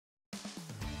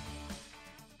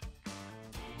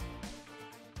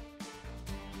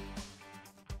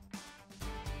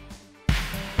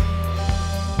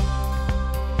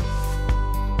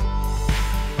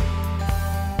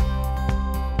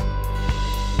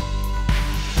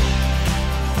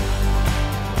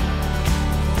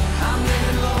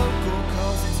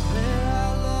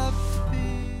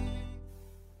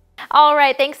All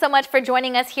right, thanks so much for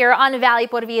joining us here on Valley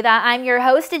por Vida. I'm your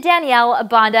host, Danielle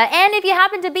Banda. And if you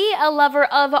happen to be a lover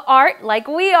of art like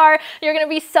we are, you're going to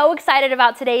be so excited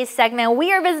about today's segment.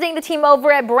 We are visiting the team over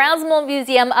at Brownsville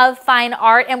Museum of Fine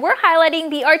Art, and we're highlighting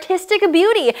the artistic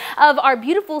beauty of our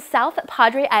beautiful South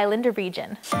Padre Island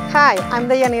region. Hi, I'm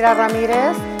Deyanira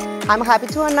Ramirez. I'm happy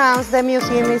to announce the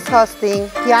museum is hosting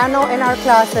piano and art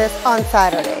classes on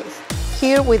Saturdays.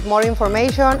 Here with more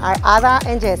information are Ada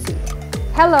and Jessie.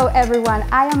 Hello everyone,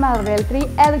 I am Albeltri,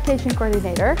 Education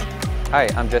Coordinator. Hi,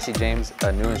 I'm Jesse James,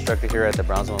 a new instructor here at the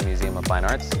Brownsville Museum of Fine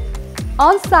Arts.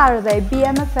 On Saturday,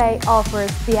 BMFA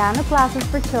offers piano classes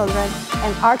for children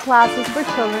and art classes for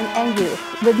children and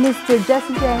youth with Mr.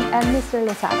 Jesse James and Mr.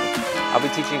 Lozano. I'll be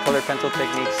teaching color pencil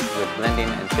techniques with blending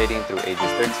and fading through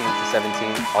ages 13 to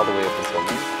 17, all the way up until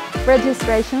May.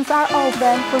 Registrations are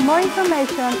open. For more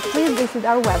information, please visit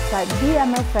our website,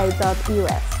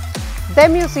 bmfa.us. The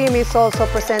museum is also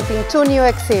presenting 2 new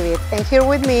exhibits, and here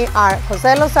with me are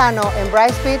Jose Lozano and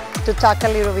Bryce Pitt to talk a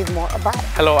little bit more about it.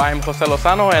 Hello, I'm Jose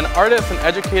Lozano, an artist and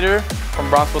educator from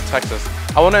Brownsville, Texas.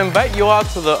 I want to invite you all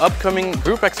to the upcoming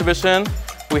group exhibition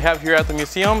we have here at the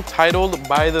museum titled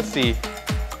By the Sea.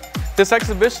 This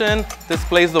exhibition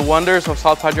displays the wonders of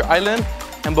South Padre Island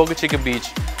and Boca Chica Beach,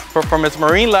 from its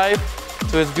marine life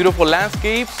to its beautiful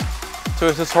landscapes to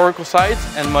its historical sites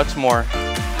and much more.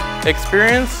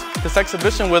 Experience this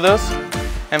exhibition with us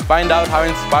and find out how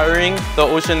inspiring the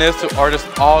ocean is to artists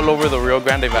all over the Rio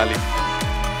Grande Valley.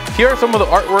 Here are some of the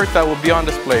artwork that will be on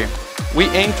display. We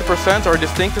aim to present our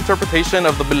distinct interpretation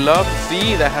of the beloved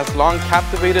sea that has long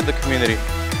captivated the community.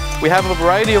 We have a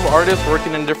variety of artists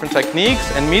working in different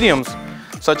techniques and mediums,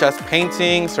 such as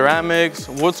painting, ceramics,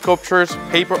 wood sculptures,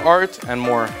 paper art, and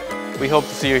more. We hope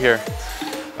to see you here.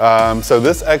 So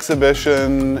this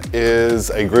exhibition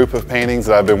is a group of paintings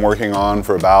that I've been working on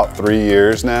for about 3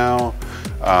 years now.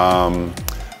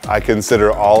 I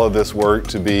consider all of this work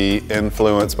to be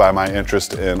influenced by my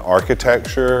interest in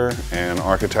architecture and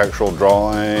architectural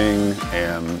drawing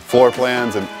and floor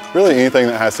plans and really anything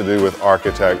that has to do with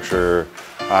architecture.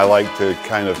 I like to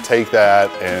kind of take that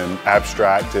and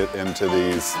abstract it into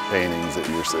these paintings that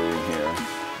you're seeing here.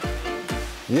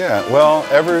 Yeah, well,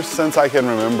 ever since I can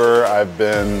remember, I've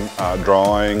been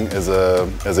drawing as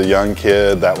a young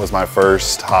kid. That was my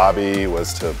first hobby,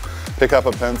 was to pick up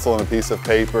a pencil and a piece of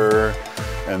paper.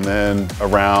 And then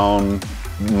around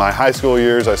my high school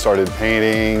years, I started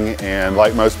painting. And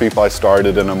like most people, I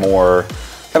started in a more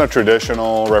kind of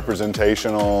traditional,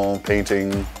 representational,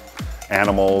 painting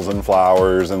animals and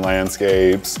flowers and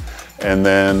landscapes. And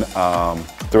then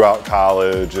throughout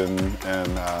college and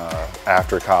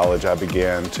after college, I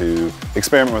began to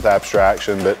experiment with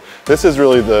abstraction. But this is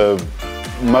really the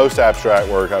most abstract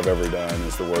work I've ever done,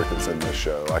 is the work that's in this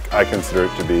show. I consider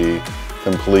it to be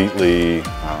completely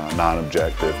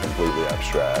non-objective, completely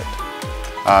abstract.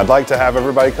 I'd like to have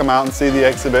everybody come out and see the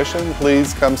exhibition.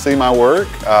 Please come see my work.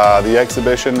 The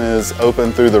exhibition is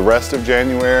open through the rest of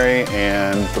January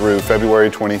and through February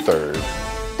 23rd.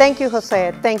 Thank you,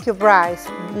 Jose. Thank you, Bryce.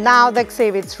 Now the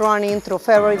exhibit's running through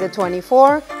February the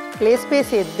 24th. Please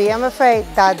visit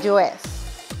bmfa.us.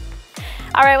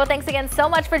 All right, well, thanks again so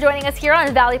much for joining us here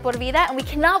on Valley por Vida, and we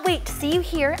cannot wait to see you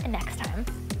here next time.